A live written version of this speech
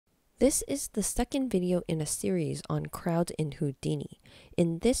This is the second video in a series on crowds in Houdini.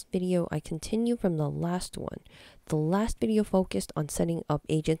 In this video, I continue from the last one. The last video focused on setting up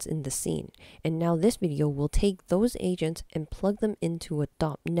agents in the scene, and now this video will take those agents and plug them into a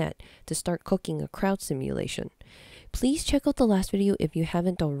Dopnet to start cooking a crowd simulation. Please check out the last video if you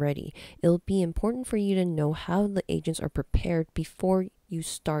haven't already. It'll be important for you to know how the agents are prepared before you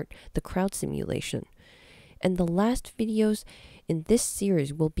start the crowd simulation. And the last videos in this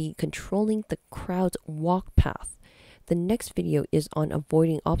series will be controlling the crowd's walk path. The next video is on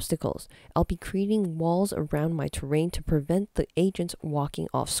avoiding obstacles. I'll be creating walls around my terrain to prevent the agents walking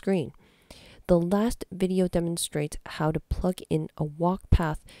off screen. The last video demonstrates how to plug in a walk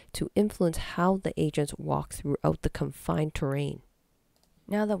path to influence how the agents walk throughout the confined terrain.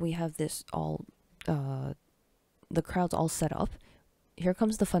 Now that we have this all, the crowds all set up, here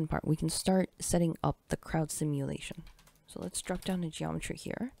comes the fun part. We can start setting up the crowd simulation. So let's drop down to geometry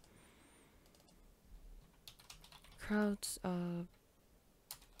here. Crowds,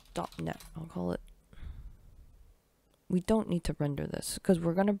 Dopnet, I'll call it. We don't need to render this because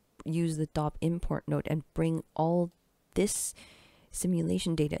we're going to use the dop import node and bring all this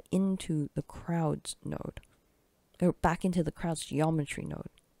simulation data into the crowds node, or back into the crowds geometry node.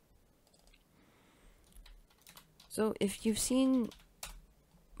 So if you've seen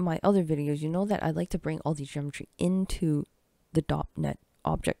my other videos, you know that I like to bring all the geometry into the Dopnet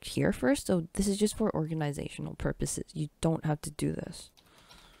object here first. So this is just for organizational purposes. You don't have to do this.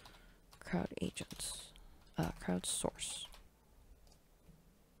 Crowd agents, crowd source.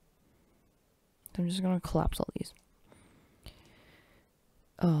 So I'm just going to collapse all these.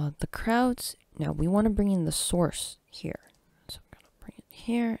 The crowds, now we want to bring in the source here. So I'm going to bring it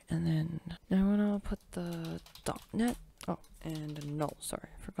here, and then I'm going to put the Dopnet. Oh, and a null, sorry,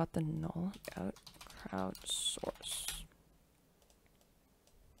 I forgot the null out. Crowd source.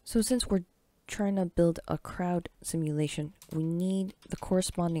 So since we're trying to build a crowd simulation, we need the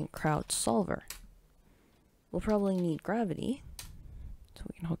corresponding crowd solver. We'll probably need gravity, so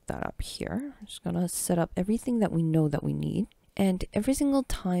we can hook that up here. I'm just gonna set up everything that we know that we need. And every single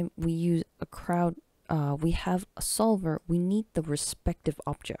time we use a crowd, we have a solver, we need the respective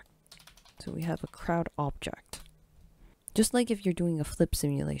object. So we have a crowd object. Just like if you're doing a flip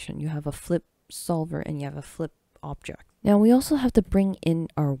simulation, you have a flip solver and you have a flip object. Now we also have to bring in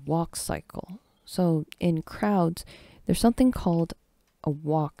our walk cycle. So in crowds, there's something called a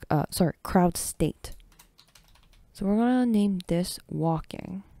crowd state. So we're gonna name this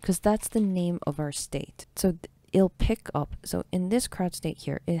walking because that's the name of our state. So it'll pick up. So in this crowd state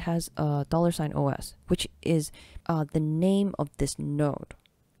here, it has a $OS, which is the name of this node.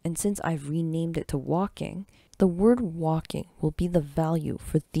 And since I've renamed it to walking, the word walking will be the value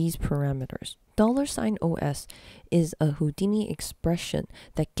for these parameters. $OS is a Houdini expression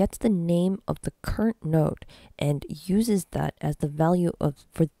that gets the name of the current node and uses that as the value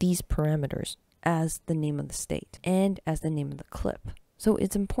for these parameters as the name of the state and as the name of the clip. So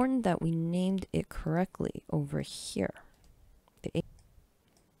it's important that we named it correctly over here.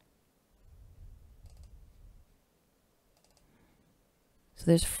 So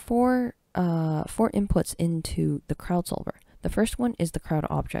there's four inputs into the crowd solver. The first one is the crowd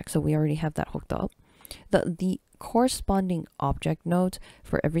object, so we already have that hooked up. The corresponding object nodes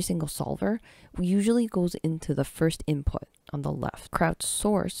for every single solver usually goes into the first input on the left. Crowd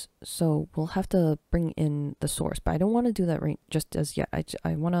source, so we'll have to bring in the source, but I don't want to do that right just as yet.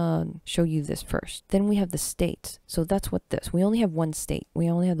 I want to show you this first. Then we have the states, so that's what this. We only have one state.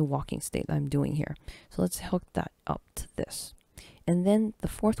 We only have the walking state that I'm doing here. So let's hook that up to this. And then the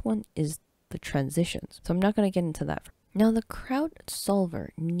fourth one is the transitions. So I'm not going to get into that. Now the crowd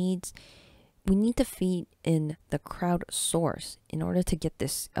solver we need to feed in the crowd source in order to get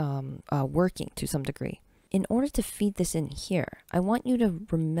this working to some degree. In order to feed this in here, I want you to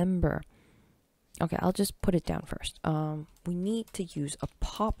remember, okay, I'll just put it down first. We need to use a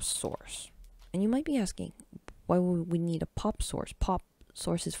pop source. And you might be asking, why would we need a pop source? Pop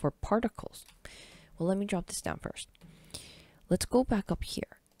source is for particles. Well, let me drop this down first. Let's go back up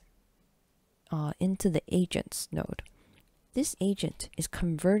here into the agents node. This agent is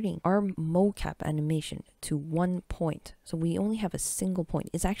converting our mocap animation to one point. So we only have a single point.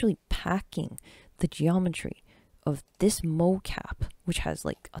 It's actually packing the geometry of this mocap, which has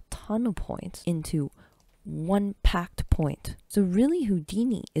like a ton of points, into one packed point. So really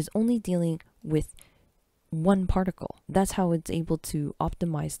Houdini is only dealing with one particle. That's how it's able to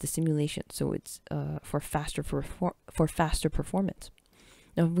optimize the simulation. So it's for faster performance.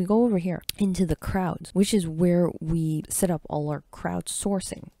 Now if we go over here into the crowds, which is where we set up all our crowd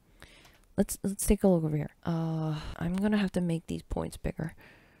sourcing. Let's take a look over here. I'm gonna have to make these points bigger.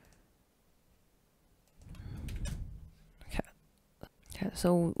 Okay,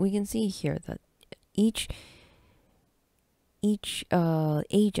 so we can see here that each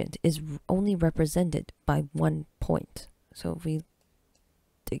agent is only represented by one point. So if we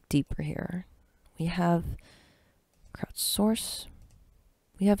dig deeper here, we have crowdsource.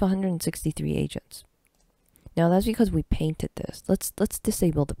 We have 163 agents. Now that's because we painted this. Let's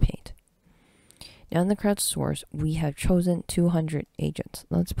disable the paint. Now in the crowdsource, we have chosen 200 agents.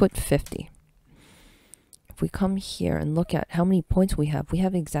 Let's put 50. If we come here and look at how many points we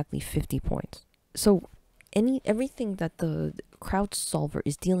have exactly 50 points. So everything that the crowd solver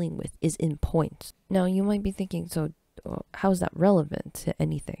is dealing with is in points. Now you might be thinking, so how is that relevant to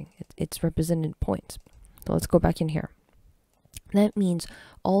anything? It's represented in points. So let's go back in here. That means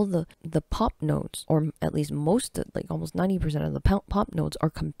all the pop nodes, or at least most, like almost 90% of the pop nodes, are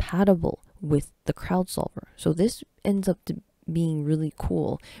compatible with the crowd solver. So this ends up being really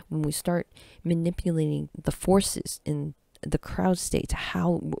cool when we start manipulating the forces in the crowd state,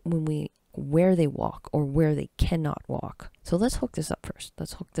 where they walk or where they cannot walk. So let's hook this up first.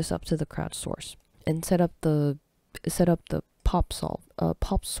 Let's hook this up to the crowd source and set up the pop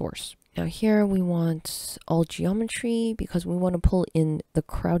source. Now here we want all geometry because we want to pull in the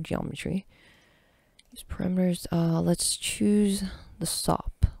crowd geometry. Use parameters. Let's choose the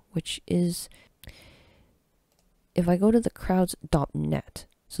SOP, which is, if I go to the crowds.net,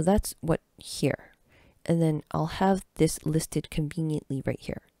 so that's what here, and then I'll have this listed conveniently right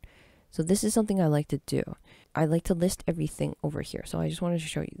here. So this is something I like to do. I like to list everything over here. So I just wanted to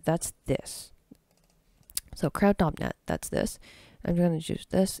show you, that's this. So crowd.net, that's this. I'm going to choose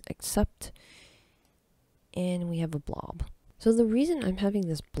this, accept, and we have a blob. So the reason I'm having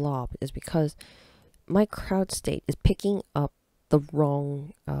this blob is because my crowd state is picking up the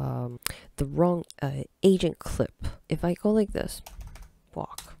wrong agent clip. If I go like this,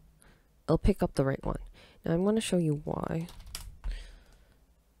 walk, it'll pick up the right one. Now I'm going to show you why.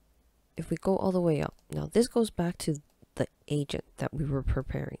 If we go all the way up, now this goes back to the agent that we were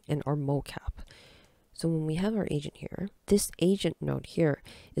preparing in our mocap. So when we have our agent here, this agent node here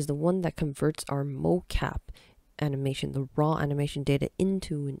is the one that converts our mocap animation, the raw animation data,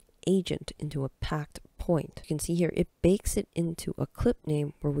 into an agent, into a packed point. You can see here, it bakes it into a clip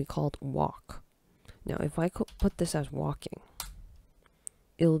name where we called walk. Now if I put this as walking,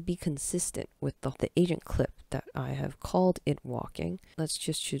 it'll be consistent with the agent clip that I have called it walking. Let's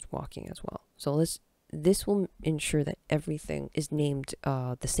just choose walking as well. So this will ensure that everything is named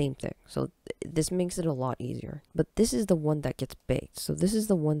the same thing. So this makes it a lot easier. But this is the one that gets baked. So this is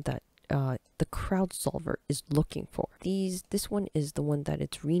the one that the crowd solver is looking for. This one is the one that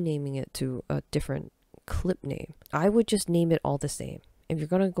it's renaming it to a different clip name. I would just name it all the same. If you're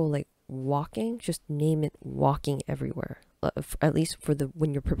gonna go like walking, just name it walking everywhere. At least for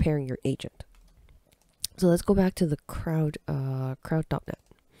when you're preparing your agent. So let's go back to the crowd.net.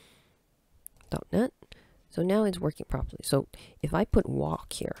 So now it's working properly. So if I put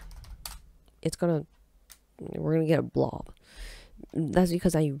walk here, we're gonna get a blob. That's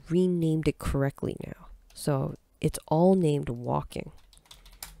because I renamed it correctly now. So it's all named walking.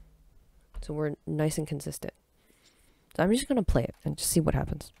 So we're nice and consistent. So I'm just gonna play it and just see what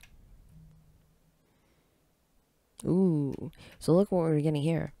happens. Ooh, so look what we're getting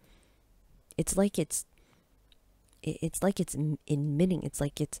here. It's like it's emitting. It's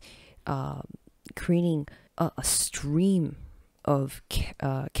like it's creating a stream of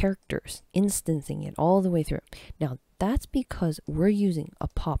characters, instancing it all the way through. Now that's because we're using a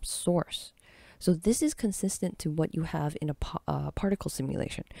pop source. So this is consistent to what you have in a particle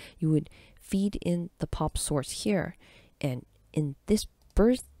simulation. You would feed in the pop source here, and in this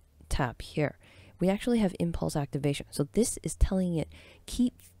birth tab here, we actually have impulse activation. So this is telling it,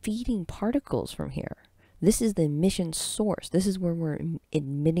 keep feeding particles from here. This is the emission source. This is where we're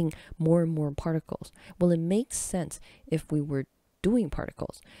emitting more and more particles. Well, it makes sense if we were doing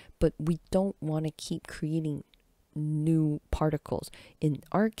particles, but we don't want to keep creating new particles. In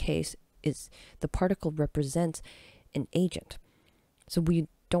our case, the particle represents an agent. So we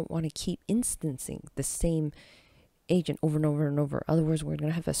don't want to keep instancing the same agent over and over and over. Otherwise, we're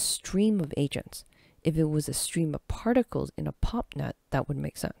going to have a stream of agents. If it was a stream of particles in a popnet, that would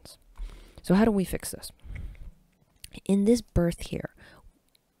make sense. So how do we fix this? In this birth here,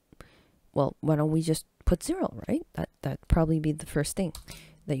 well, why don't we just put 0, right? That'd probably be the first thing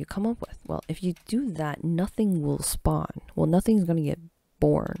that you come up with. Well, if you do that, nothing will spawn. Well, nothing's going to get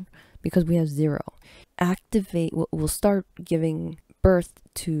born because we have 0. Activate, we'll start giving birth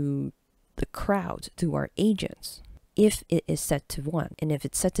to the crowd, to our agents, if it is set to 1. And if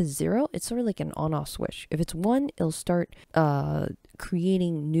it's set to 0, it's sort of like an on-off switch. If it's 1, it'll start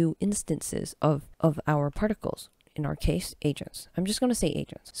creating new instances of our particles. in our case, agents. I'm just going to say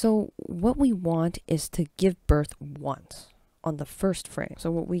agents. So what we want is to give birth once on the first frame.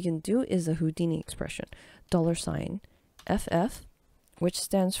 So what we can do is a Houdini expression, $FF, which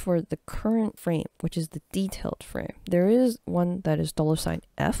stands for the current frame, which is the detailed frame. There is one that is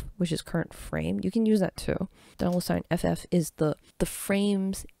 $F, which is current frame. You can use that too. $FF is the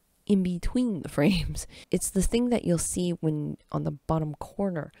frames in between the frames. It's the thing that you'll see when on the bottom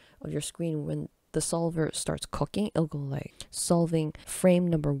corner of your screen when the solver starts cooking. It'll go like solving frame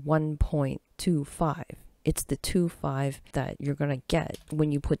number 1.25. It's the 25 that you're gonna get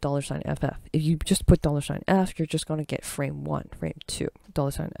when you put $FF. If you just put $F, you're just gonna get frame 1, frame 2,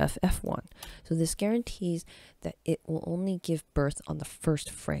 $FF1. So this guarantees that it will only give birth on the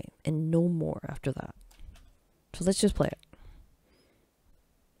first frame and no more after that. So let's just play it.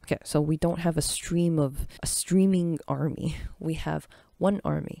 Okay, so we don't have a streaming army. We have one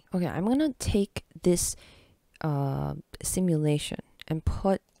army. Okay, I'm gonna take this simulation and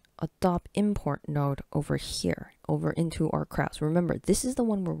put a .import node over here, over into our crowds. Remember, this is the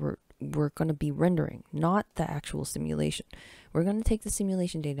one where we're gonna be rendering, not the actual simulation. We're gonna take the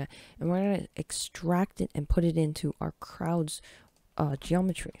simulation data and we're gonna extract it and put it into our crowds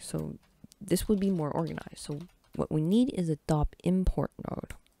geometry. So this would be more organized. So what we need is a .import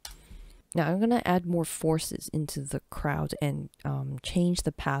node. Now I'm gonna add more forces into the crowd and change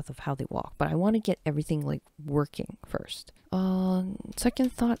the path of how they walk, but I want to get everything like working first.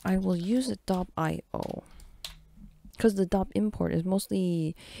 Second thought, I will use a .io because the .import is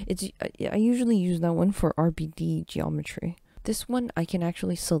mostly I usually use that one for RBD geometry. This one I can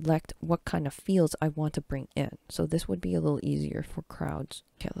actually select what kind of fields I want to bring in, so this would be a little easier for crowds.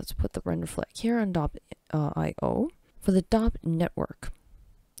 Okay, let's put the render flag here on .io for the .network.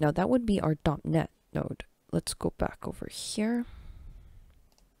 Now that would be our .net node. Let's go back over here.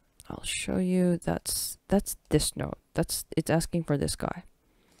 I'll show you that's this node. It's asking for this guy.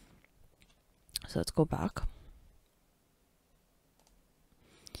 So let's go back.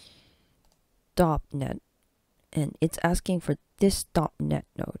 .net, and it's asking for this .net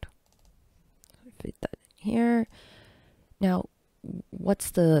node. Fit that in here. Now,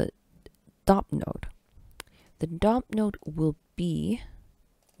 what's the .dop node? The .dop node will be,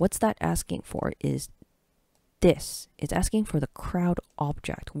 what's that asking for is this. It's asking for the crowd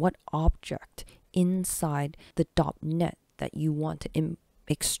object. What object inside the .net that you want to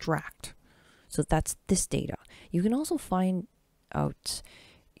extract. So that's this data. You can also find out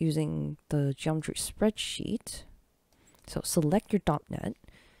using the geometry spreadsheet. So select your .net,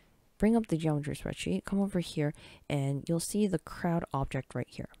 bring up the geometry spreadsheet, come over here, and you'll see the crowd object right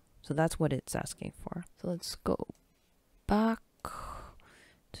here. So that's what it's asking for. So let's go back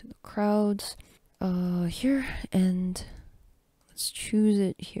to the crowds here, and let's choose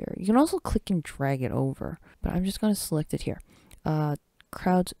it here. You can also click and drag it over, but I'm just going to select it here.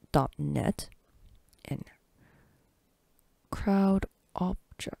 Crowds.net and crowd object.net.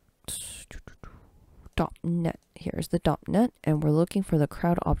 Here's the .net, and we're looking for the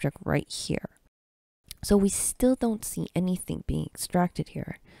crowd object right here. So we still don't see anything being extracted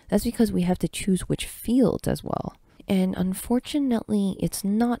here. That's because we have to choose which fields as well. And unfortunately, it's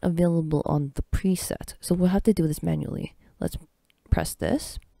not available on the preset. So we'll have to do this manually. Let's press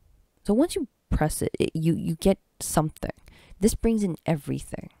this. So once you press it, you get something. This brings in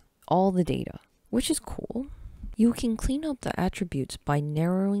everything, all the data, which is cool. You can clean up the attributes by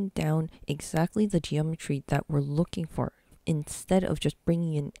narrowing down exactly the geometry that we're looking for instead of just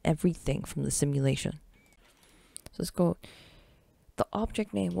bringing in everything from the simulation. So let's go. The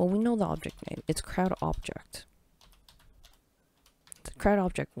object name, well, we know the object name. It's crowd object. It's crowd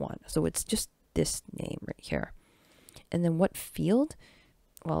object 1. So it's just this name right here. And then what field?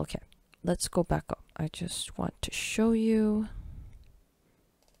 Well, okay. Let's go back up. I just want to show you.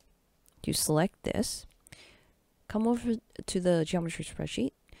 You select this. Come over to the geometry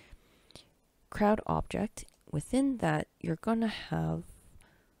spreadsheet. Crowd object. Within that, you're gonna have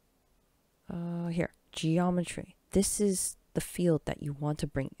here, geometry. This is the field that you want to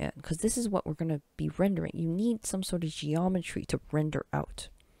bring in, because this is what we're going to be rendering. You need some sort of geometry to render out.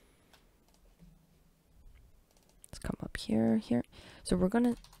 Let's come up here. So we're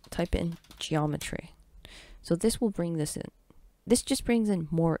going to type in geometry. So this will bring this in. This just brings in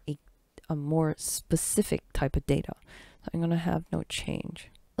a more specific type of data. So I'm going to have no change.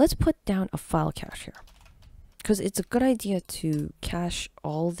 Let's put down a file cache here, because it's a good idea to cache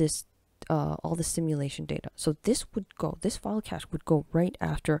all the simulation data. So this file cache would go right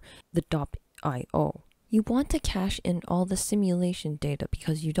after the .io. You want to cache in all the simulation data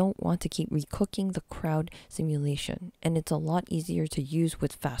because you don't want to keep recooking the crowd simulation, and it's a lot easier to use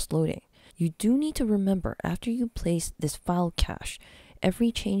with fast loading. You do need to remember, after you place this file cache,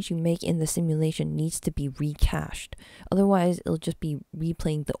 every change you make in the simulation needs to be recached. Otherwise, it'll just be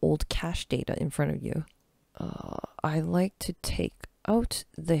replaying the old cache data in front of you. I like to take out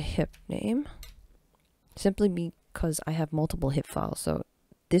the hip name simply because I have multiple hip files. So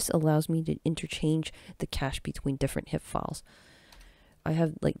this allows me to interchange the cache between different hip files. I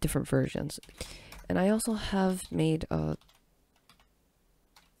have like different versions. And I also have made a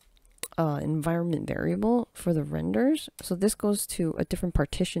environment variable for the renders. So this goes to a different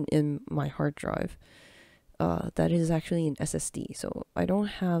partition in my hard drive. That is actually an SSD. So I don't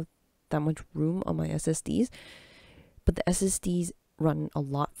have that much room on my SSDs, but the SSDs run a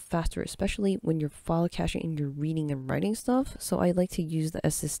lot faster, especially when you're file caching and you're reading and writing stuff. So I like to use the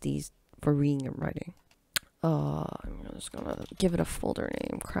SSDs for reading and writing. I'm just gonna give it a folder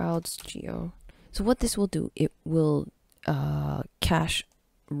name, crowds geo. So what this will do, it will cache,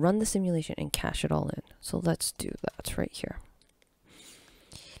 run the simulation and cache it all in. So let's do that right here.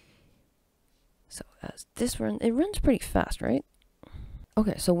 So as this runs, it runs pretty fast, right?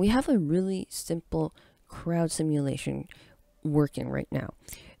 Okay, so we have a really simple crowd simulation working right now.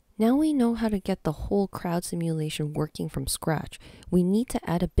 Now we know how to get the whole crowd simulation working from scratch. We need to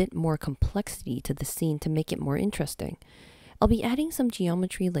add a bit more complexity to the scene to make it more interesting. I'll be adding some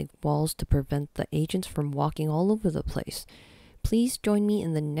geometry like walls to prevent the agents from walking all over the place. Please join me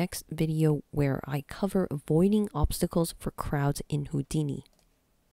in the next video where I cover avoiding obstacles for crowds in Houdini.